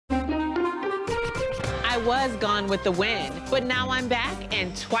was gone with the wind, but now I'm back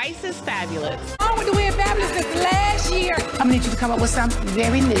and twice as fabulous. Gone with the Wind Fabulous is last year. I'm gonna need you to come up with something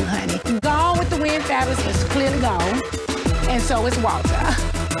very new, honey. Gone with the Wind Fabulous is clearly gone, and so is Walter.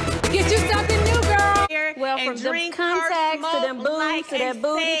 Get you something new, girl. Well, from the contacts to them boobs to that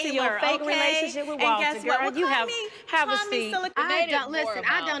booty to your fake relationship with Walter, girl, you have a seat.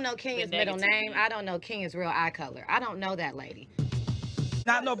 I don't know Kenya's middle name. I don't know Kenya's real eye color. I don't know that lady.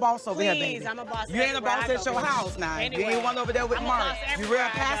 Not no boss over here, baby. I'm a boss. You ain't a boss at your house now. Anyway, you ain't one over there with Mark. You real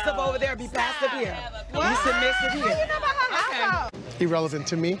passive over there, be passive here. Be submissive here. You know about her household? Irrelevant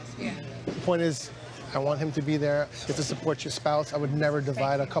to me. Yeah. The point is, I want him to be there. You have to support your spouse. I would never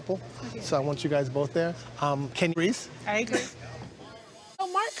divide a couple. So I want you guys both there. Ken Reese. I agree. So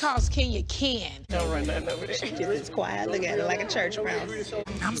Mark calls Kenya Ken. Don't run nothing over there. She just is quiet. Look at her like a church mouse.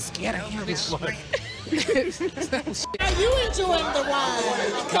 I'm scared of him. Are you enjoying the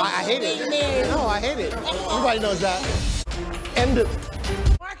ride? No, I hate it. No, I hate it. Everybody knows that. End it.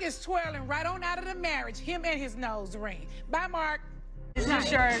 Mark is twirling right on out of the marriage, him and his nose ring. Bye, Mark. Is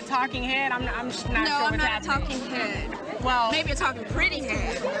this your talking head? I'm just not sure what's happening. No, I'm not a talking head. Well, maybe a talking pretty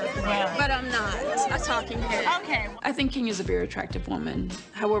head, but I'm not a talking head. Okay. I think Kenya's a very attractive woman.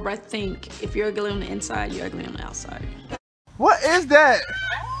 However, I think if you're ugly on the inside, you're ugly on the outside. What is that?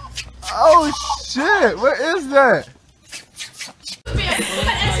 Oh, shit. What is that?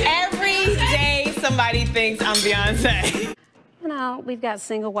 Every day somebody thinks I'm Beyonce. You know, we've got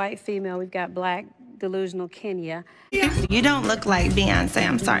single white female, we've got black delusional Kenya. You don't look like Beyonce.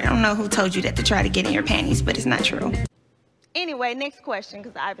 I'm sorry. I don't know who told you that to try to get in your panties, but it's not true. Anyway, next question,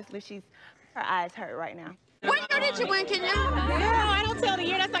 because obviously her eyes hurt right now. What year did you win, Kenya? Girl, I don't tell the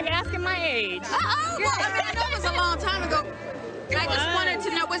year. That's like asking my age. Well, I know it was a long time ago. I just wanted to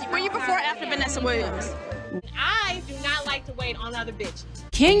know, were you before or after Vanessa Williams? I do not like to wait on other bitches.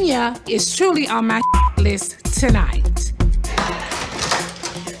 Kenya is truly on my list tonight.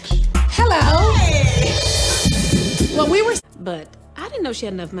 Hello. Hey. Well, we were... But I didn't know she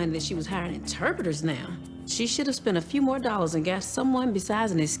had enough money that she was hiring interpreters now. She should have spent a few more dollars and got someone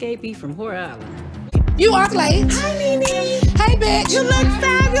besides an escapee from Whore Island. You are late. Hi, Nene. Hey, bitch. You look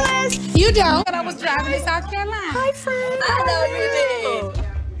fabulous. You don't. I was driving to South Carolina. Hi, friend. I know you did.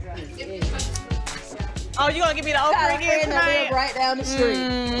 Oh, you gonna give me the open again tonight? Right down the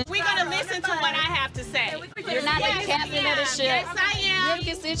street. We're gonna listen to what I have to say. You're not the captain of the ship. Yes, I am. You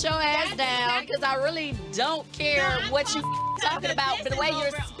can sit your ass down, because I really don't care what you talking about, but the way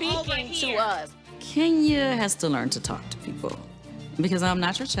you're speaking to us. Kenya has to learn to talk to people. Because I'm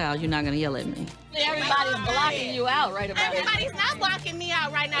not your child, you're not gonna yell at me. Everybody's blocking you out right about it. Everybody's not blocking me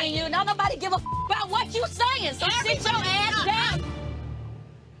out right now. And you don't nobody give a about what you saying, so sit your ass down.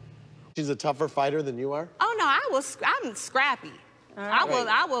 She's a tougher fighter than you are? Oh, no, I'm scrappy. Right.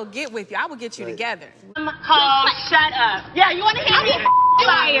 I will get with you. I will get you together. I'm called Shut Up. Yeah, you want to hear me?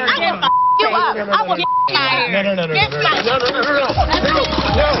 Fired. You up. I will get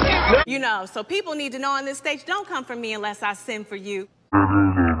fired. You know, so people need to know on this stage, don't come for me unless I send for you.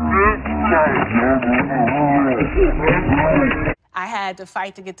 I had to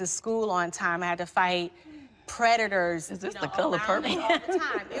fight to get to school on time. I had to fight predators. Is this the color purple? All the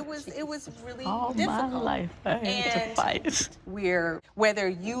time. It was really all difficult. My life I had to fight. Whether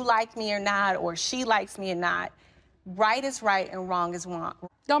you like me or not, or she likes me or not, right is right and wrong is wrong.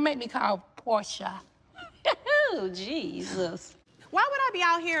 Don't make me call Portia. Oh, Jesus. Why would I be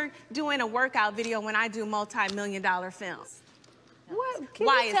out here doing a workout video when I do multi-million-dollar films? What? Can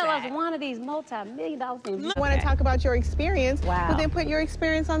Why you is tell that? us one of these multi-million-dollar films? I want to talk about your experience, Wow. but then put your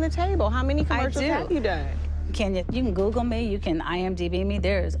experience on the table. How many commercials have you done? Kenya, you can Google me, you can IMDb me.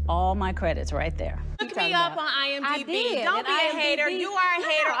 There's all my credits right there. Look me up on IMDb. I did. Don't be a hater. You are a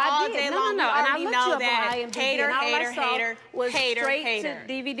hater all day long. No, We and I already looked know you up that. on IMDb, Hater, and all hater, I saw hater, was hater, straight hater.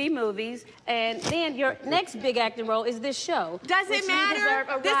 to DVD movies, and then your next big acting role is this show. Does which it you matter? deserve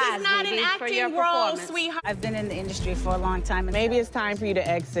a This rise, is not baby, an for your acting role, performance. sweetheart. I've been in the industry for a long time. Maybe it's time for you to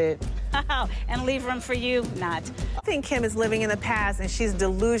exit. And leave room for you? Not. I think Kim is living in the past, and she's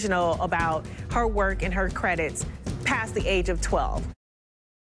delusional about her work and her credits past the age of 12.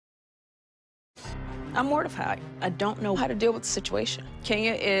 I'm mortified. I don't know how to deal with the situation.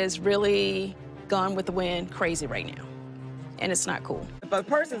 Kenya is really gone with the wind, crazy right now. And it's not cool. If a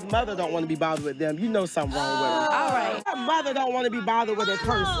person's mother don't want to be bothered with them, you know something wrong with her. All right. Her mother don't want to be bothered with a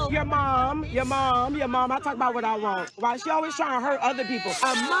person. Your mom. I talk about what I want. Why she always trying to hurt other people.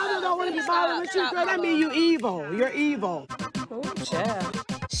 A mother don't want to be bothered with you, girl. That mean you evil. You're evil. Oh, yeah.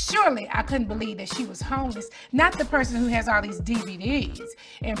 Surely I couldn't believe that she was homeless. Not the person who has all these DVDs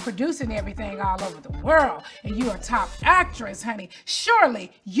and producing everything all over the world. And you're a top actress, honey.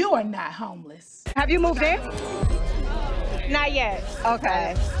 Surely you are not homeless. Have you moved in? Not yet.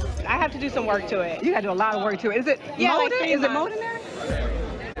 Okay. I have to do some work to it. You gotta do a lot of work to it. Is it molded? Like Is it molded there?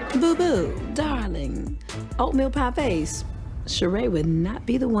 Boo-boo, darling. Oatmeal pie face. Sheree would not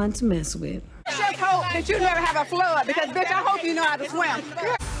be the one to mess with. Just hope that you never have a flood, because, bitch, I hope you know how to swim.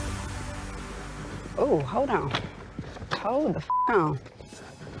 Oh, hold on. Hold the f on.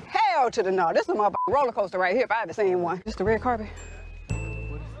 Hell to the no. This is a motherfucking roller coaster right here if I ever seen one. Just the red carpet.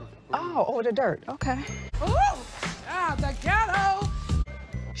 Oh, over the dirt. Okay. Ooh, the ghetto.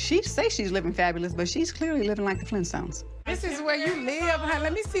 She says she's living fabulous, but she's clearly living like the Flintstones. This is where you live, honey.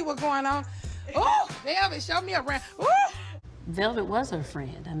 Let me see what's going on. Oh, Velvet, show me around. Ooh. Velvet was her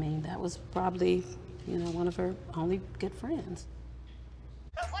friend. I mean, that was probably, you know, one of her only good friends.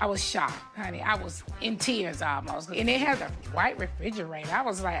 I was shocked, honey. I was in tears almost. And it has a white refrigerator. I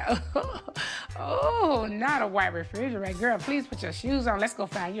was like, oh, not a white refrigerator. Girl, please put your shoes on. Let's go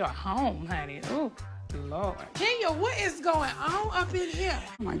find you a home, honey. Ooh, Lord. Kenya, what is going on up in here?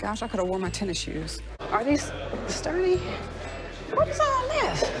 Oh my gosh, I could have worn my tennis shoes. Are these sturdy? What is all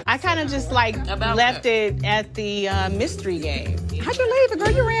this? I kind of just like left it at the mystery game. How'd you leave it, girl?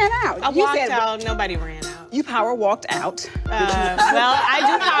 You ran out. I walked out. Nobody ran out. You power walked out. Well, I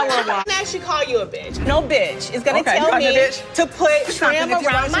do power walk. I actually call you a bitch. No bitch is gonna tell me to put trim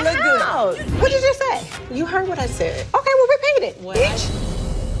around my house. What did you say? You heard what I said. Okay, well repeat it, bitch.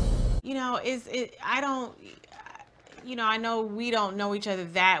 You know, I don't. You know, I know we don't know each other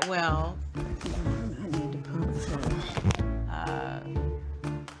that well.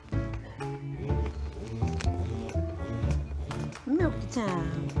 Milk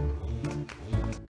time.